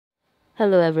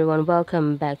Hello everyone,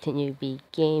 welcome back to Newbie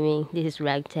Gaming. This is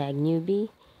Ragtag Newbie,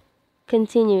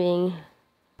 continuing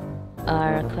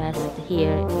our quest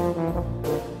here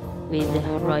with the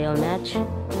Royal Match.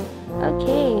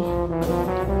 Okay,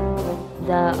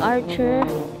 the Archer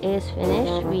is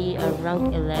finished. We are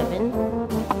rank 11.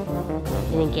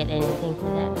 Didn't get anything for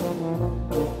that.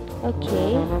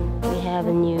 Okay, we have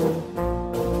a new...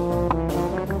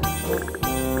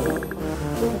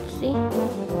 Let's see.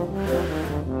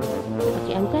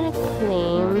 Okay, I'm gonna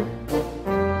claim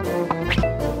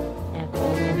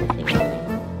everything.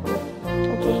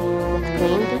 Okay, that's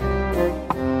claimed.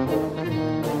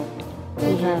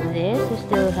 We have this. We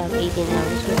still have 18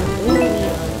 hours. We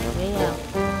are way out.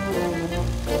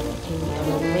 Okay, we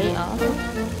are way off.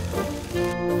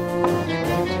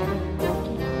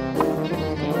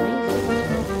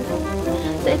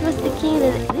 So it was the king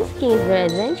that this king is very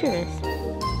adventurous.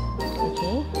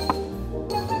 Okay.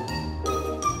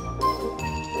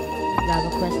 Lava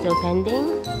quest still pending.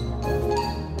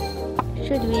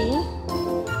 Should we?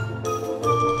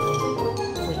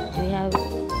 Wait, do we have...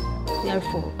 We are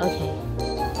full. Okay.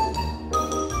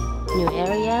 New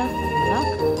area.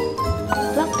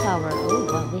 Clock tower. Oh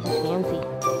wow, this is fancy.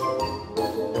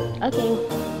 Okay.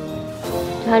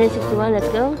 261, let's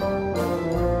go.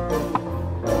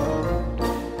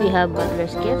 We have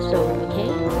butler's gift, so we're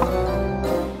okay.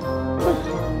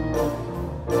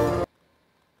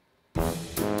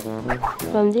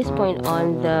 From this point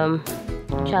on, the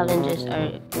challenges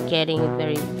are getting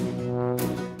very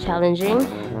challenging.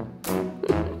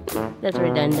 That's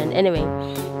redundant. Anyway,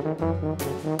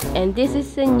 and this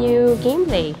is a new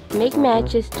gameplay. Make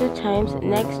matches 2 times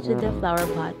next to the flower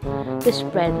pot to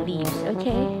spread leaves.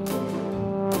 Okay.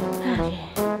 Okay.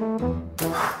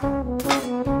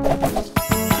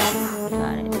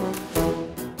 Got it.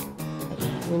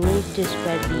 Okay, we need to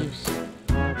spread leaves.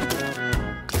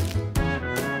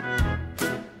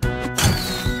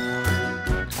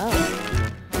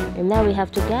 And now we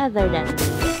have to gather that leaf.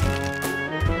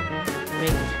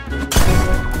 Great.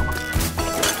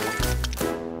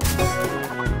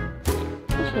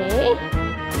 Okay.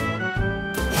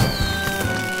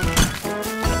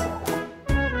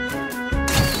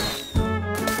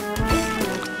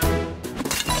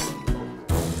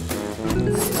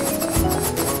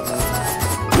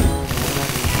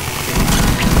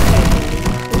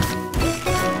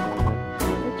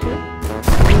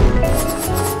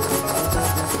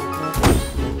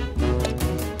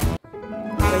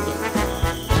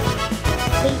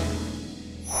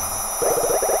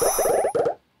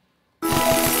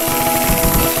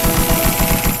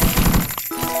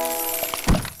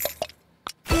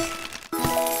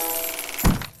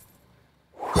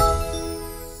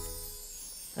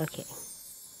 Okay.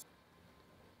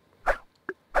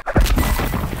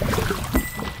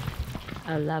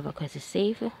 Our lava quest is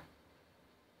safe. We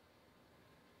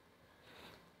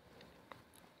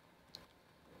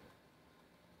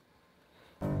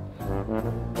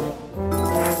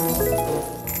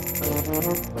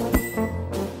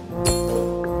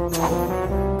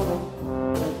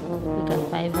got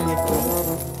 500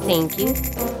 points. Thank you.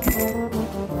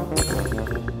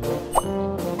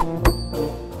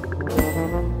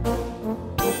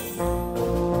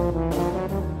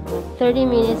 30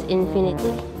 minutes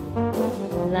infinity.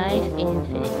 Life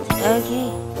infinite.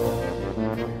 Okay.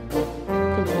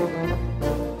 Continue.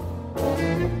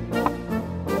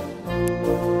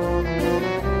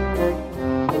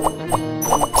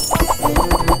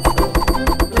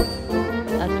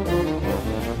 Okay.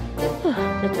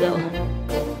 Let's go.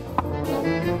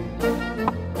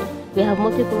 We have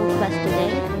multiple quests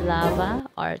today. Lava,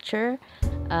 Archer,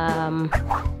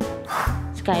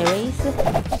 Sky Race.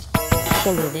 I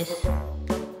can do this.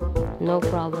 No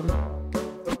problem.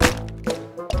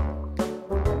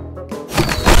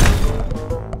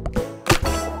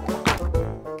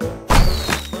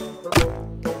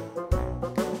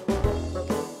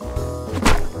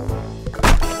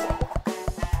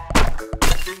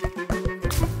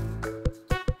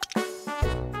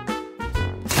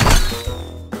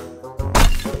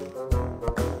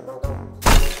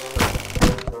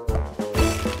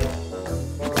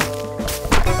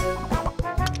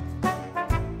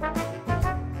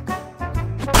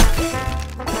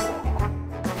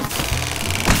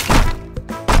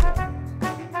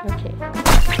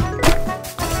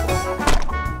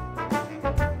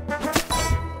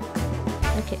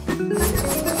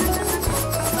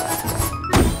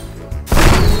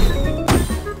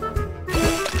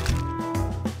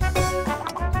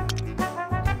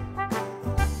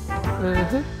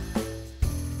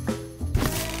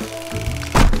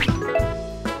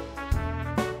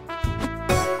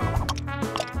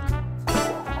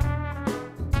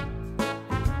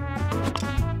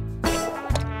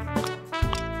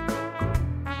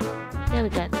 Yeah,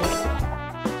 we got this.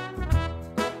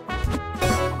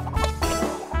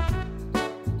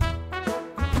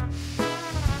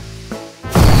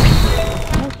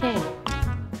 Okay.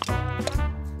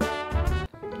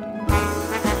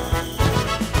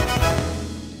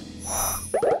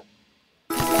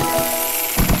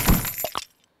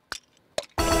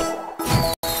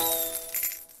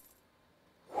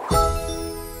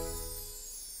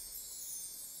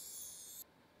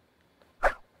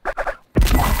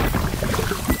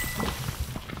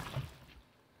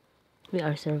 We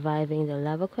are surviving the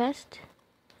lava quest.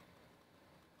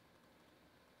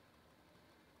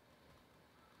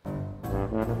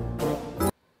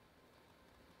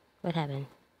 What happened?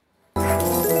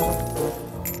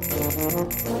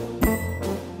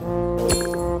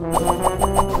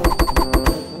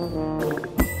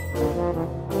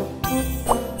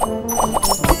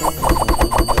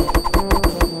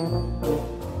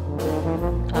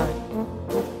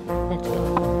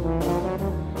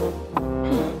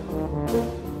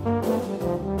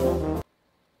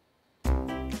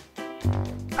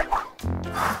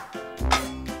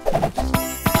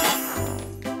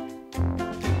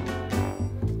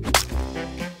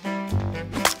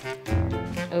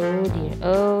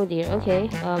 Oh dear, okay.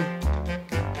 It's not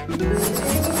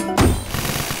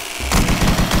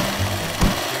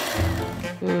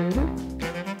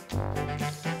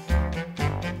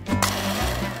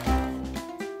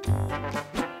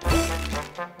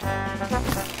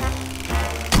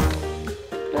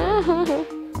okay.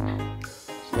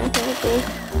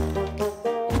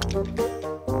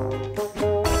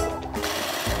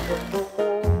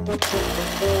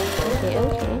 Okay,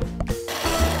 okay.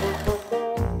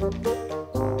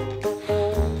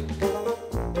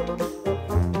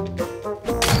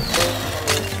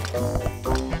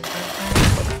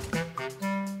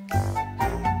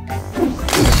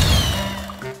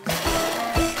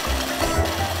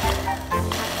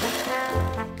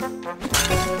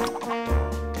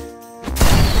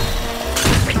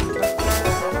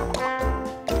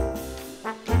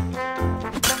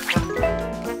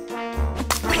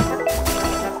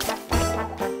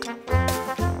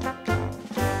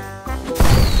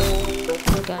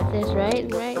 Got this right,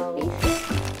 please.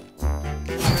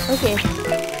 Okay.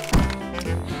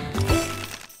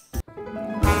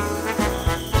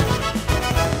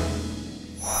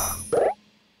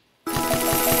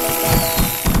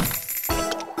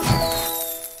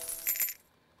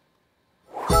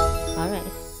 All right.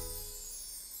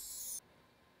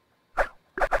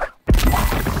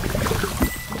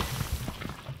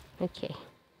 Okay.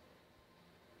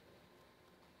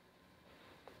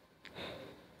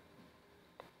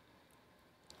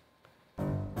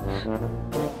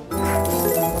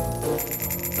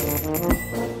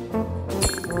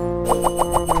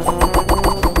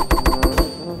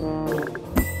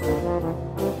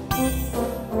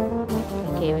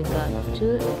 Okay, we got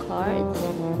 2 cards.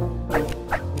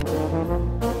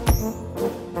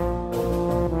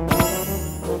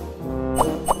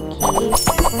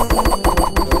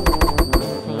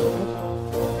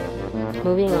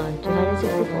 Moving on,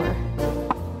 264.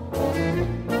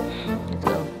 Let's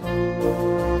go.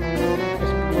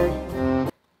 Just breathe.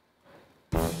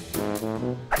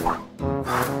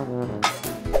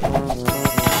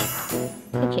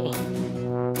 Okay.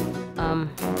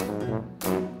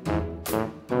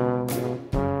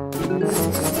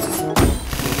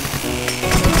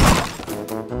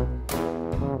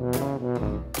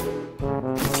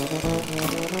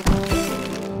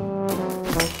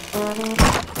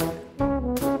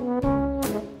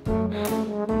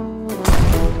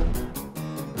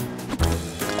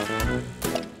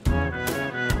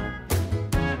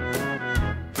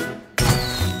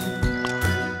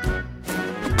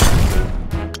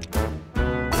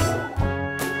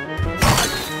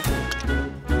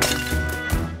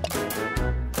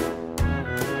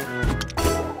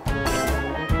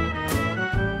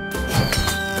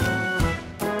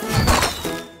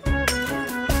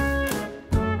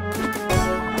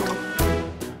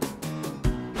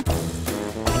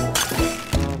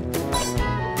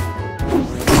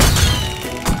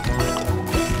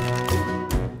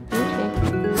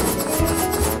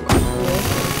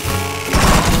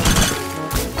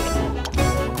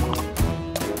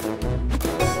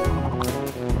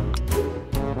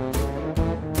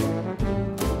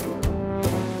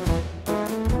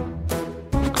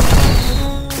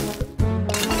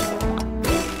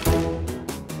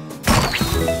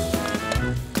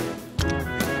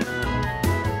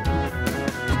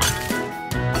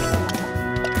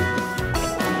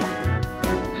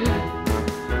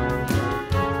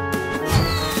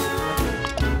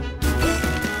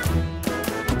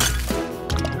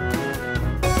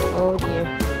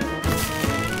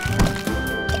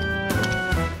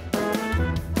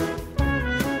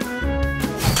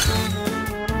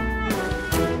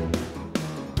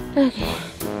 Okay,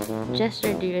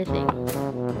 Jester, do your thing.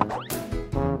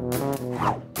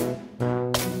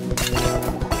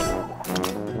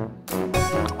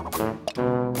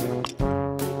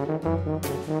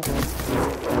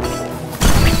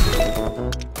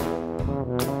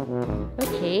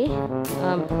 Okay,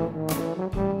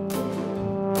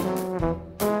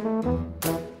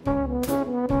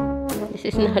 this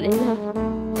is not enough.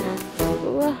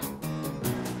 Wow.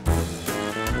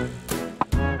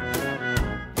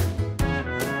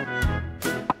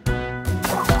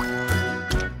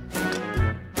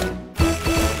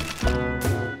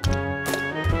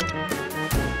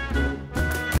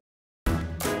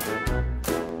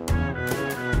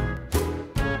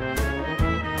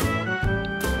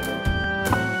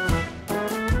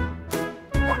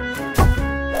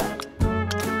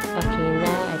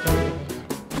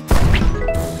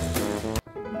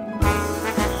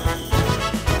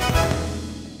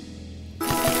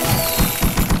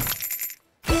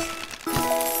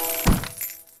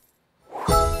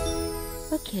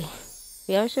 Okay,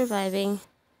 we are surviving.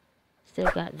 Still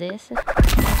got this.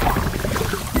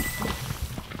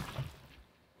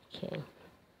 Okay.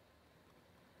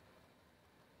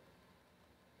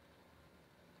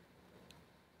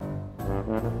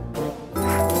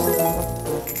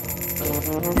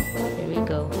 Here we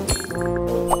go. First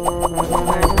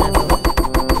level.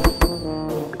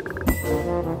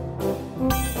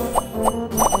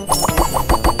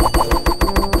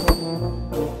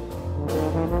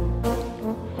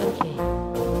 Okay.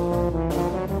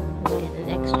 Let's get an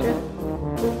extra.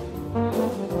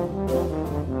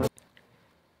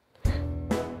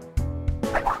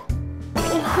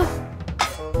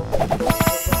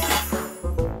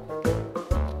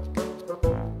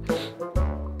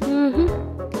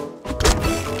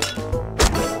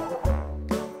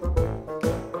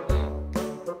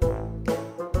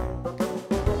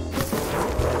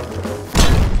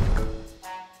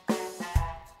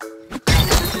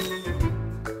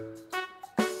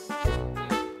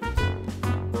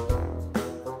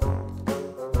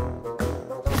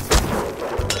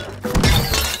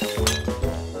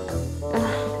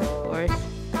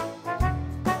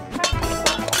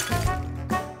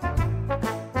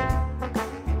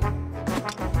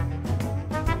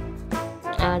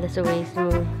 That's a waste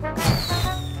move.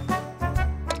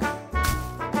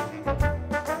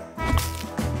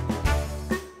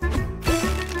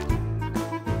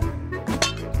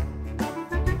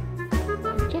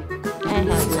 Okay, I have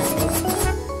nothing.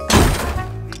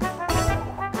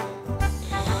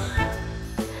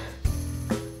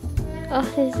 Oh,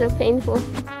 this is so painful.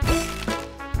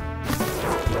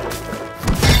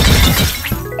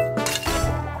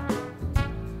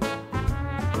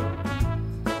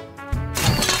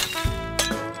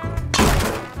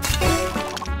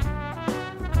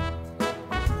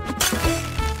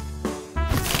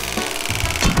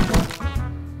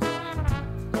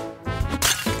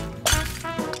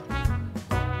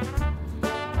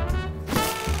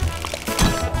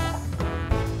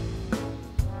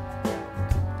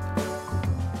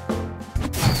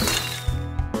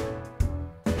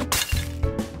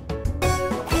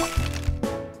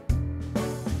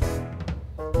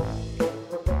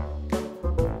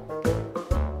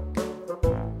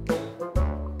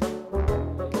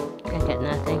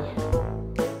 Nothing.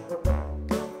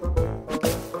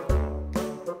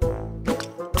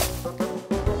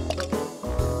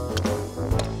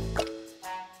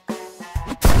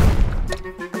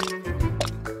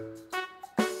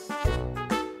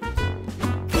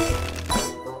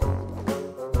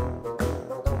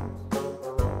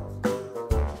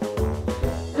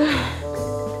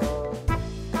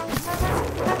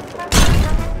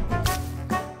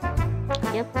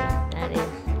 Yep, that is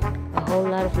a whole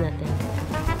lot of nothing.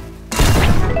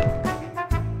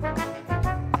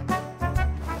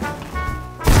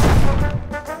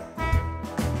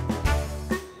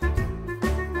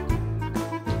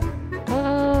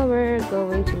 We're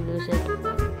going to lose it.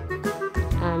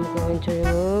 I'm going to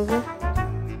remove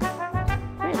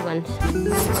red ones.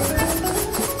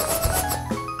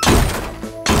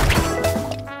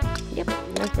 Yep,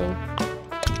 nothing.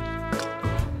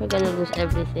 We're gonna lose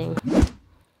everything.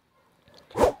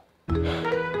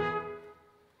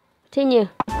 Continue.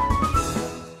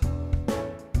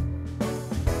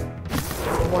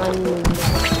 One move.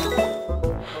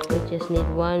 We just need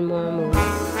one more move.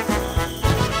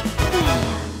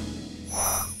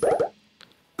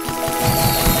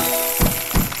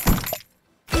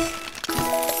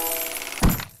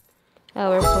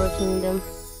 Our poor kingdom.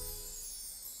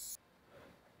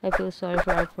 I feel sorry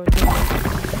for our poor kingdom.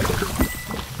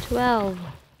 12.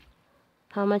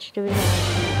 How much do we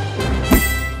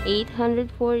have?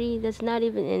 840. That's not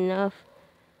even enough.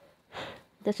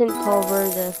 Doesn't cover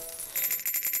the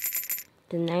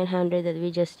 900 that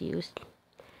we just used.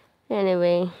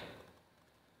 Anyway.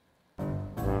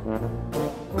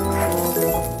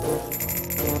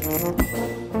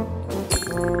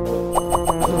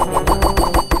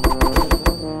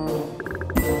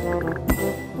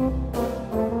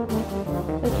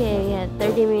 Okay, yeah,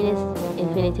 30 minutes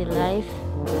infinity life.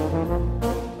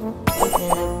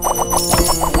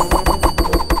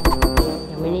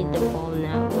 Yeah, we need the ball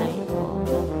now, right? Ball.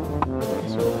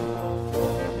 This one.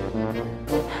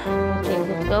 Okay,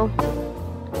 let's go.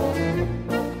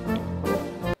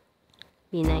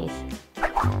 Be nice.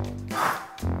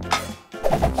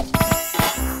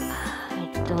 I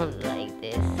don't like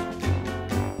this.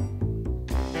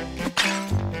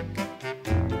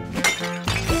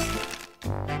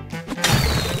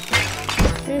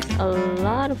 There's a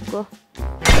lot of go.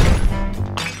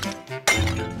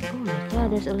 Oh my god,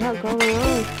 there's a lot going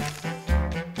on.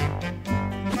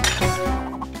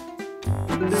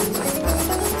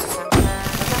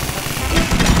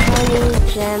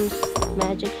 Honey, gems,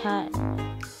 magic hat.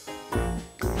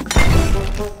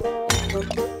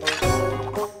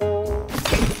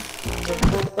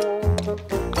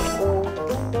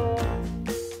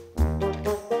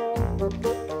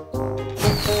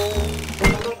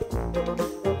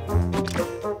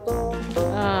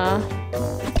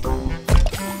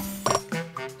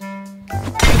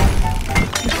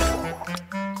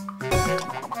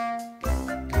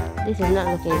 This is not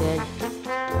looking good.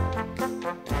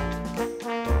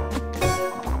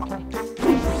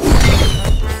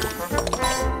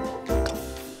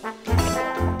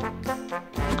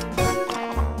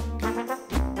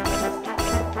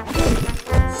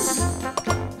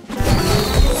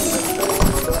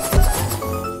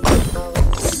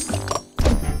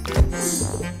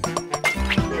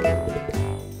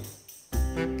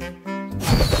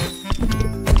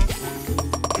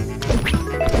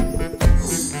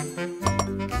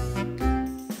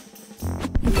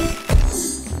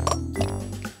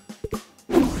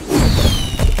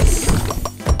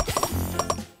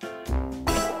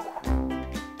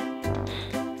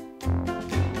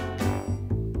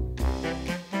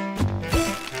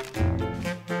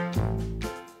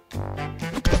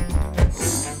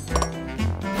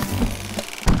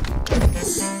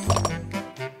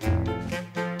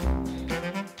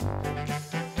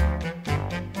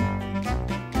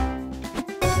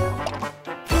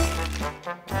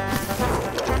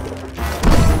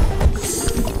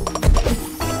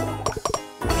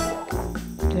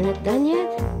 You're not done yet?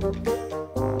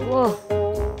 Whoa.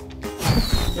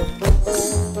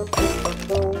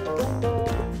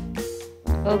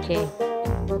 Okay.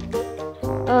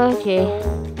 Okay.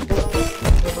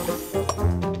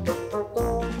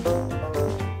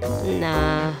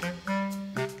 Nah.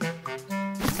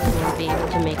 I won't be able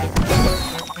to make it.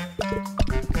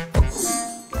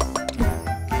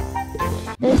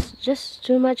 There's just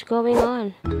too much going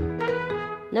on.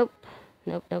 Nope.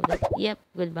 Nope, nope, nope. Yep,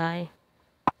 goodbye.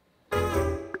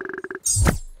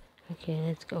 Okay,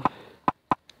 let's go.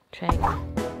 Try again.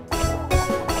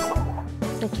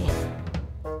 Okay.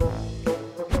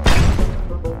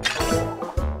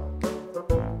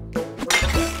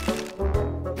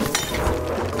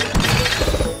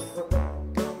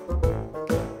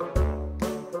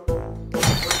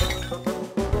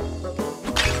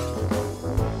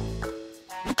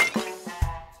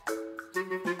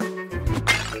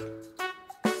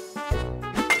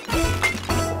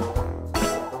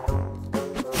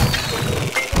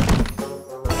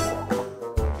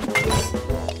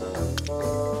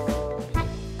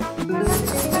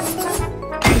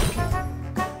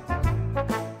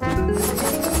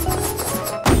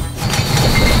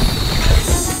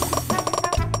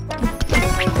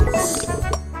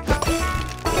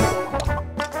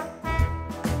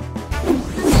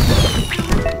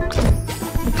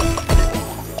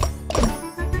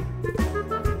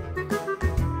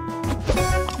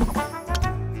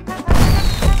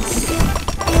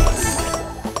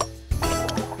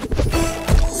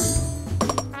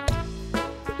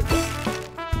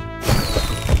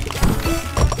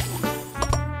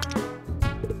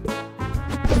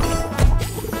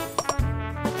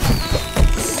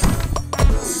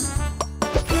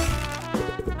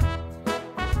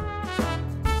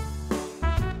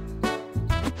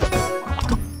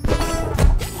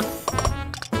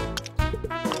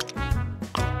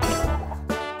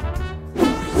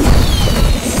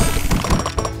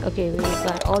 Okay, we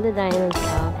got all the diamonds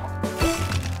out.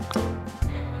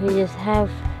 We just have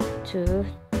to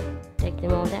take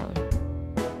them all down.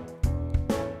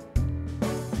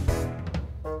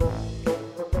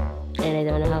 and I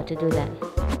don't know how to do that.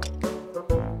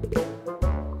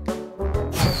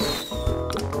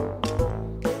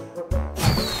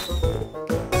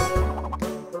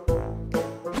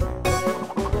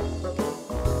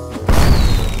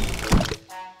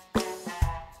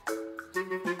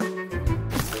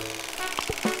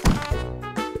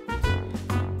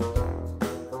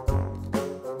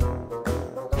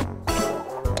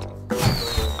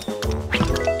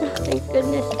 Thank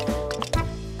goodness.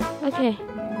 Okay.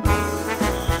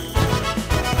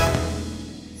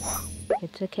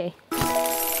 It's okay.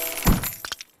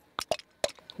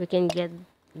 We can get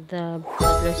the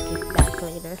butler's gift back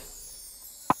later.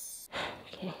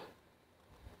 Okay.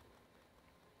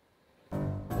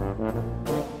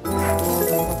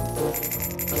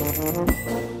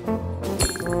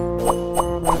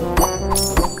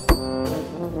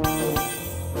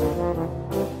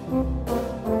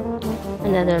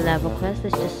 Another level quest.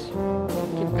 Let's just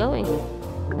keep going.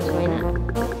 Because why not?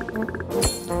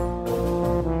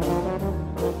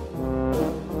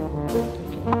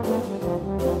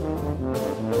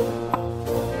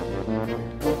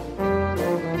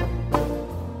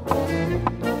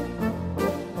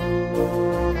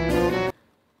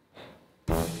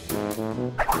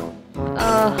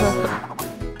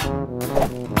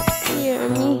 Dear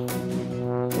me.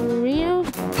 For real?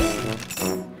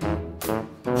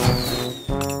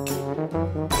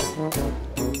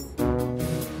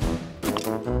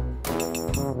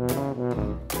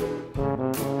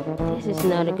 This is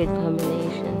not a good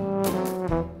combination.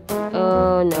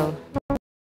 Oh no.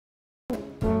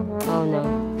 Oh no.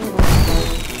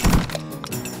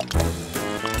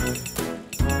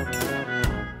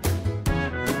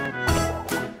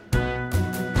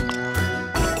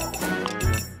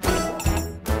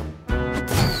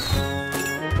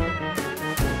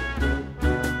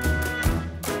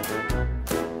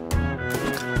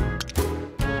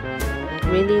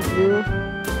 Really, Blue?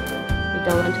 You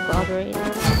don't want to cooperate?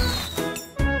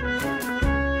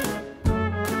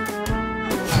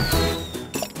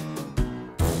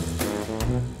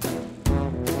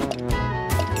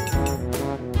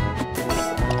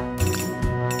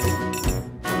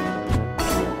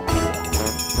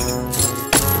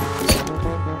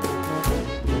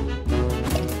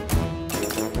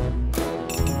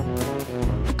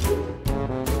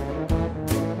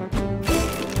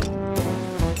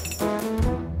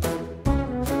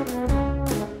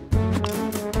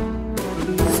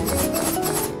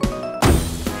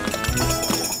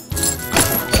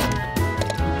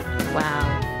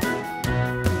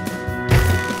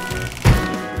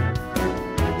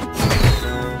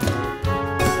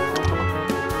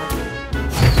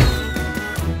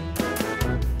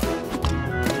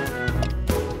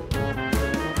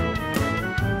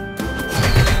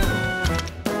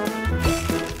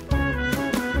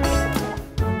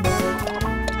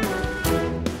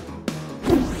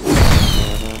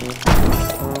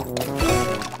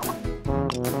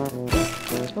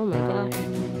 Oh my gosh.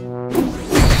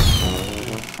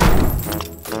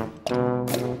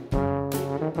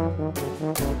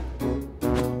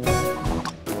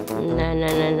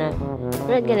 No.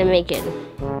 We're gonna make it.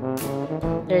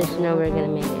 There's no we're gonna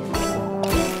make it.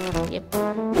 Yep.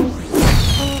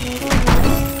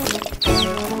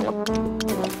 Nope.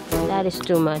 That is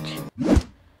too much.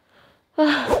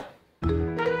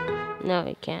 No,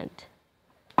 it can't.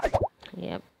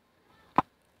 Yep.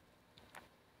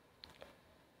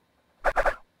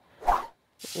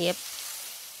 Yep.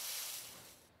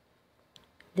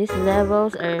 These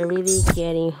levels are really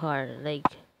getting hard. Like,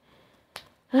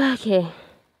 okay.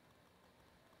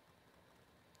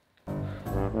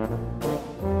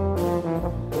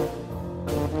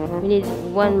 We need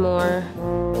one more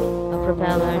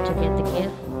propeller to get the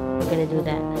gift. We're gonna do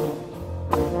that.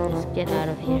 Let's get out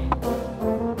of here.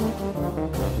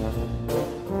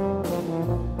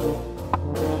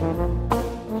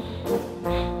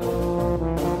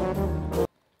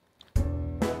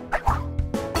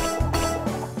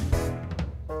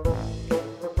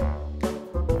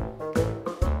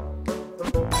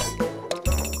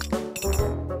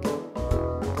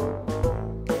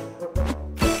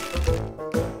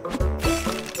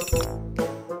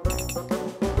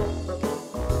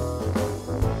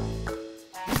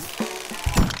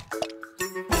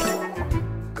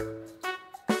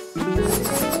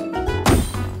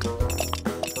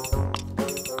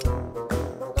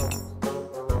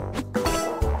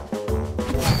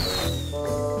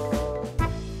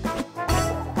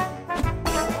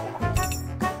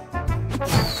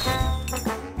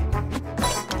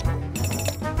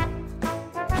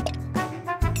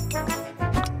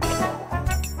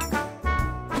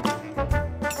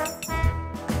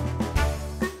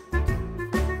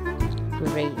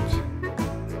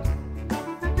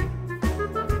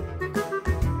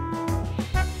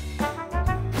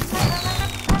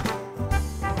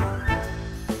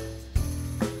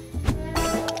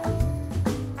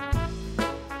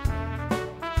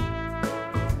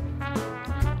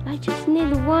 just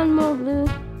need one more blue.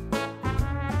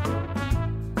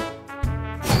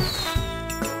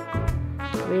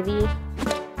 Really?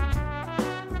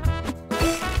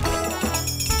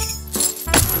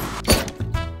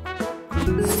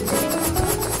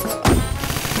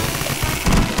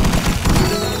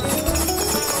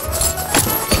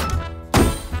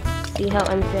 See how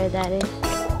unfair that is?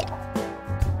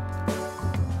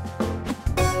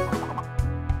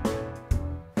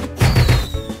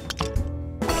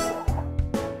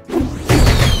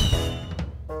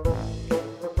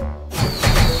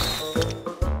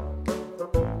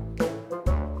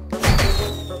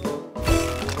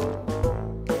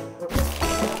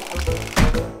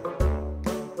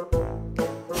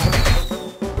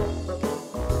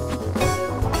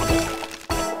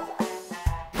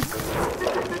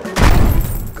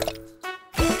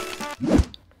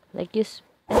 Like you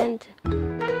spent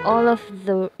all of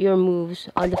your moves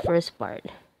on the first part.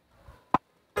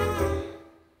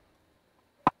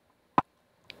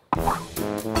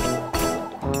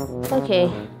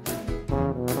 Okay.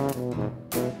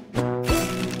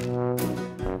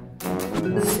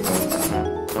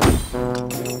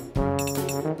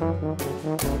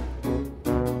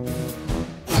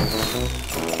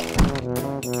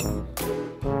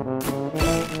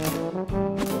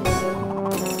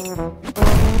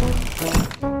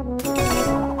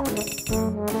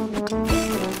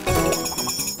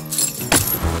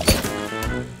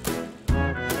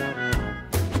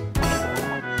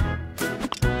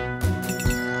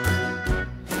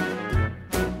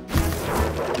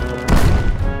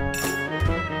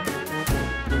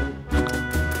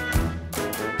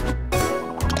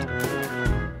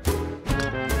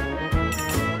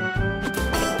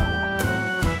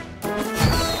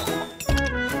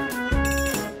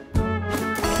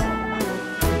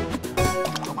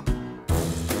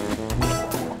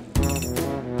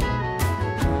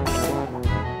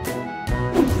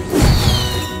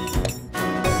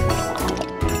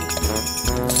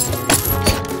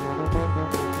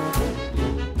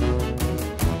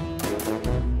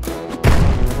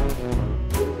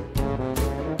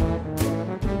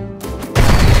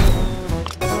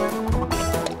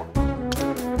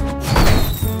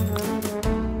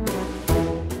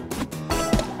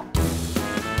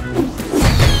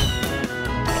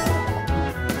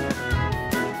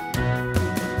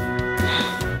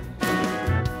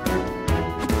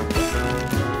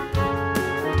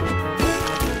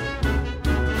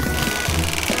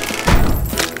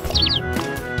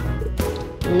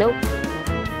 Nope.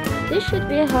 This should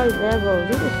be a hard level.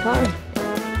 This is hard.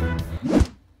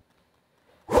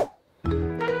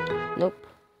 Nope.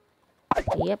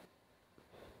 Yep.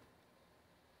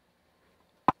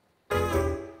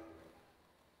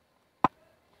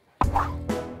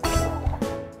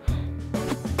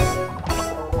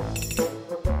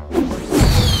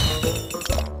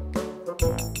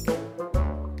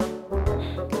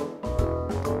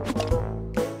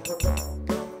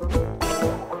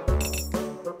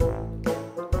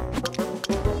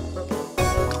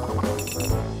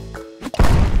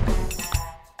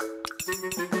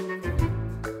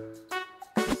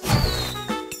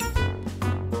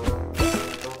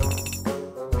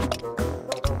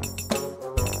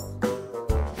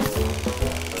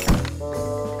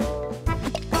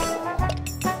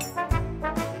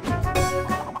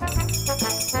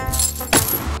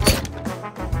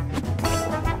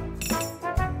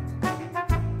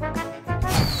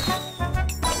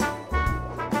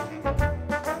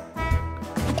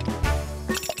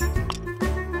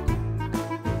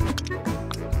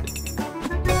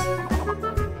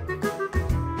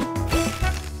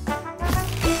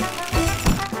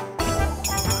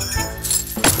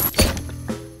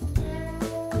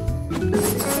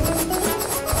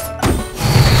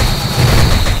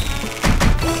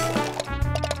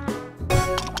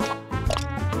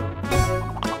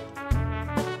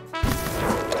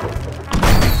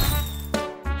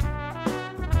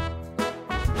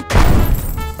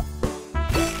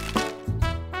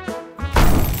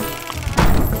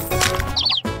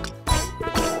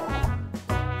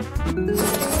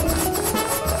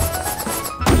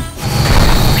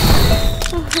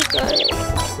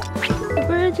 The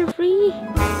birds are free.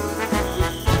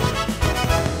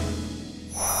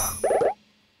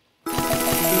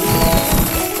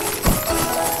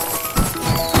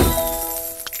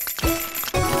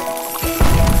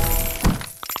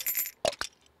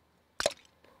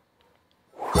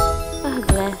 Oh,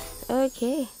 glass.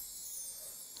 Okay.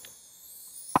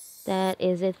 That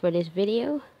is it for this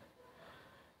video.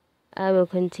 I will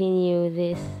continue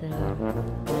this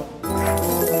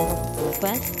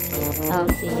quest. I'll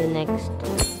see you next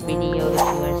video if you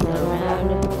are still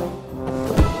around.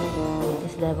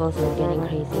 levels are getting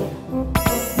crazier.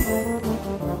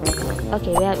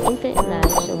 Okay, we have infinite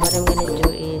life, so what I'm gonna do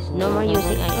is no more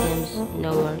using items,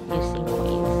 no more using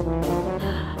coins.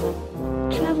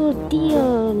 Travel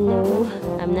deal! No,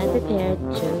 I'm not prepared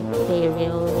to pay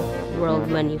real world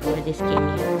money for this game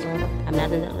yet. I'm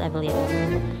not on that level yet.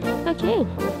 Okay,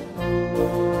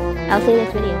 I'll see you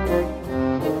next video.